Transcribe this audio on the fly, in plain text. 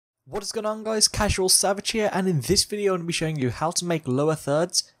What is going on, guys? CasualSavage here, and in this video I'm going to be showing you how to make lower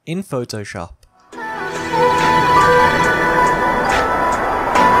thirds in Photoshop.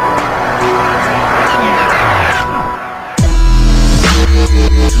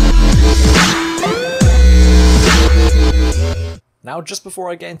 Now, just before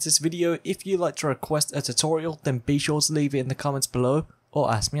I get into this video, if you'd like to request a tutorial, then be sure to leave it in the comments below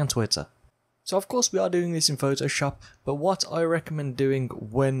or ask me on Twitter. So of course we are doing this in Photoshop, but what I recommend doing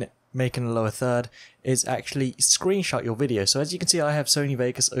when making a lower third is actually screenshot your video. So as you can see, I have Sony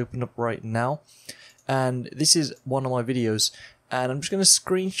Vegas open up right now, and this is one of my videos, and I'm just going to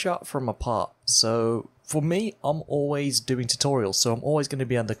screenshot from a part. So for me, I'm always doing tutorials, so I'm always going to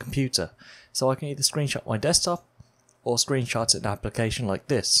be on the computer. So I can either screenshot my desktop or screenshot an application like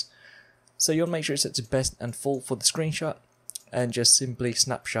this. So you want to make sure it's set to best and full for the screenshot, and just simply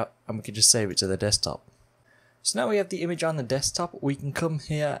snapshot, and we can just save it to the desktop. So now we have the image on the desktop, we can come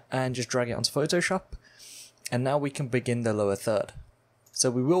here and just drag it onto Photoshop, and now we can begin the lower third. So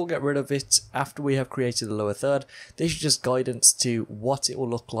we will get rid of it after we have created the lower third. This is just guidance to what it will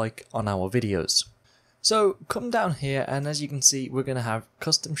look like on our videos. So come down here, and as you can see, we're going to have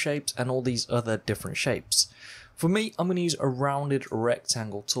custom shapes and all these other different shapes. For me, I'm going to use a rounded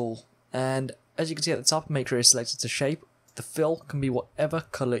rectangle tool, and as you can see at the top, make sure it's selected to shape. The fill can be whatever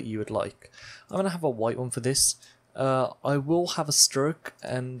colour you would like. I'm going to have a white one for this. I will have a stroke,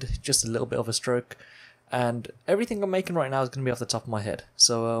 and just a little bit of a stroke, and everything I'm making right now is going to be off the top of my head.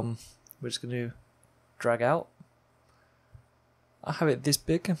 So we're just going to drag out. I have it this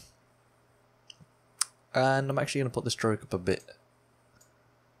big, and I'm actually going to put the stroke up a bit,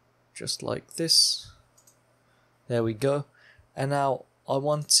 just like this. There we go. And now I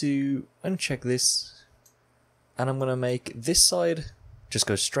want to uncheck this, and I'm going to make this side just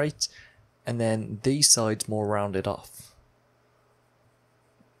go straight, and then these sides more rounded off.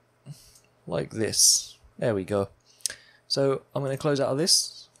 Like this. There we go. So I'm going to close out of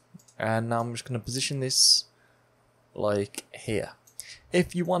this, and now I'm just going to position this like here.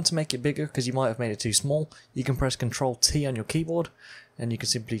 If you want to make it bigger, because you might have made it too small, you can press Ctrl T on your keyboard, and you can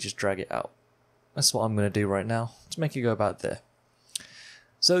simply just drag it out. That's what I'm going to do right now, to make it go about there.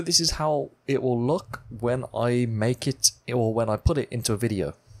 So this is how it will look when I make it, or when I put it into a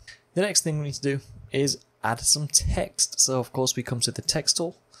video. The next thing we need to do is add some text. So of course we come to the text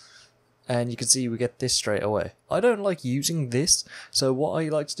tool, and you can see we get this straight away. I don't like using this, so what I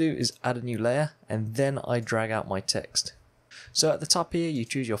like to do is add a new layer, and then I drag out my text. So at the top here you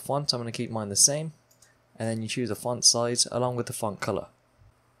choose your font. I'm going to keep mine the same, and then you choose the font size along with the font color.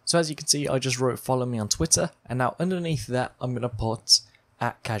 So as you can see, I just wrote follow me on Twitter, and now underneath that I'm going to put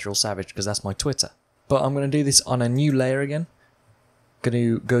 @CasualSavage, because that's my Twitter. But I'm going to do this on a new layer again. Going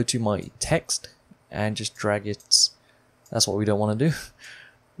to go to my text and just drag it. That's what we don't want to do.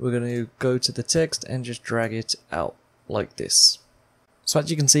 We're going to go to the text and just drag it out like this. So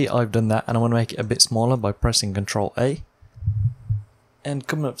as you can see, I've done that, and I want to make it a bit smaller by pressing Ctrl A and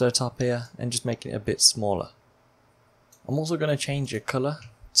coming up to the top here and just making it a bit smaller. I'm also going to change the color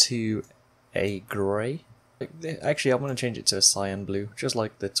to a grey. Actually, I'm going to change it to a cyan blue, just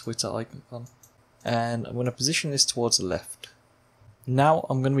like the Twitter icon. And I'm going to position this towards the left. Now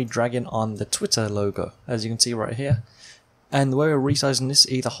I'm going to be dragging on the Twitter logo, as you can see right here. And the way we're resizing this,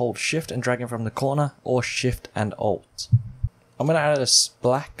 either hold Shift and drag it from the corner, or Shift and Alt. I'm going to add a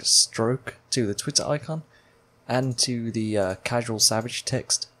black stroke to the Twitter icon, and to the CasualSavage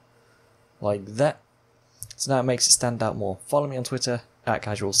text, like that. So now it makes it stand out more. Follow me on Twitter,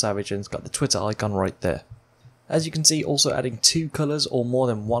 @CasualSavage, and it's got the Twitter icon right there. As you can see, also adding two colours or more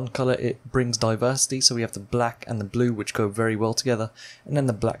than one colour, it brings diversity. So we have the black and the blue, which go very well together, and then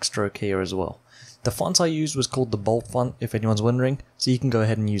the black stroke here as well. The font I used was called the bold font, if anyone's wondering, so you can go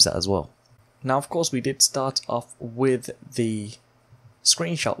ahead and use that as well. Now of course we did start off with the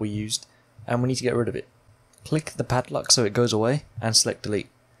screenshot we used, and we need to get rid of it. Click the padlock so it goes away, and select delete.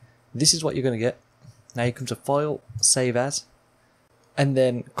 This is what you're going to get. Now you come to File, Save As, and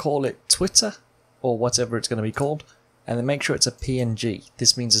then call it Twitter, or whatever it's going to be called, and then make sure it's a PNG.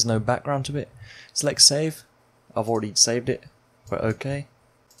 This means there's no background to it. Select Save. I've already saved it. We're OK.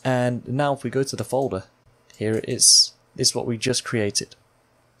 And now if we go to the folder, here it is. This is what we just created.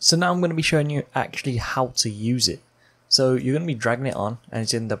 So now I'm going to be showing you actually how to use it. So you're going to be dragging it on, and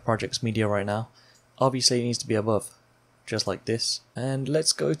it's in the project's media right now. Obviously it needs to be above, just like this. And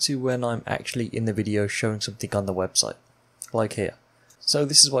let's go to when I'm actually in the video showing something on the website, like here. So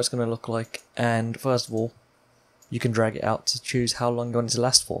this is what it's going to look like, and first of all, you can drag it out to choose how long you want it to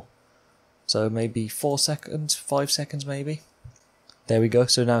last for. So maybe 4 seconds, 5 seconds maybe. There we go,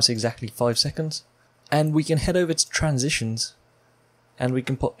 so now it's exactly 5 seconds. And we can head over to transitions, and we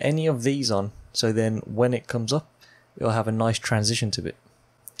can put any of these on, so then when it comes up it'll have a nice transition to it.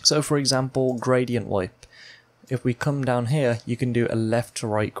 So for example, gradient wipe. If we come down here, you can do a left to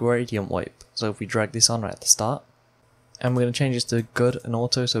right gradient wipe. So if we drag this on right at the start, and we're going to change this to good and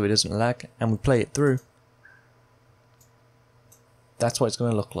auto so it doesn't lag, and we play it through, that's what it's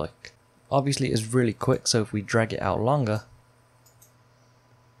going to look like. Obviously it's really quick, so if we drag it out longer,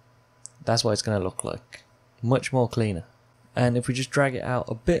 that's what it's going to look like. Much more cleaner. And if we just drag it out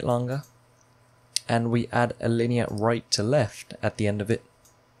a bit longer, and we add a linear right to left at the end of it,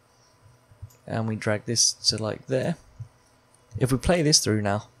 and we drag this to like there. If we play this through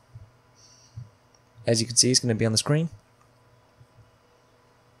now, as you can see, it's going to be on the screen,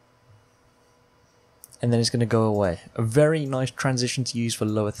 and then it's going to go away. A very nice transition to use for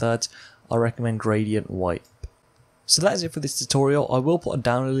lower thirds. I recommend gradient wipe. So that is it for this tutorial. I will put a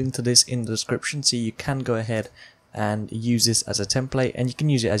download link to this in the description, so you can go ahead and use this as a template, and you can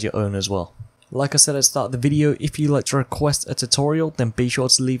use it as your own as well. Like I said at the start of the video, if you'd like to request a tutorial, then be sure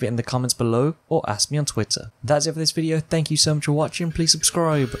to leave it in the comments below or ask me on Twitter. That's it for this video. Thank you so much for watching. Please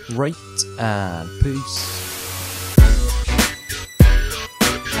subscribe, rate, and peace.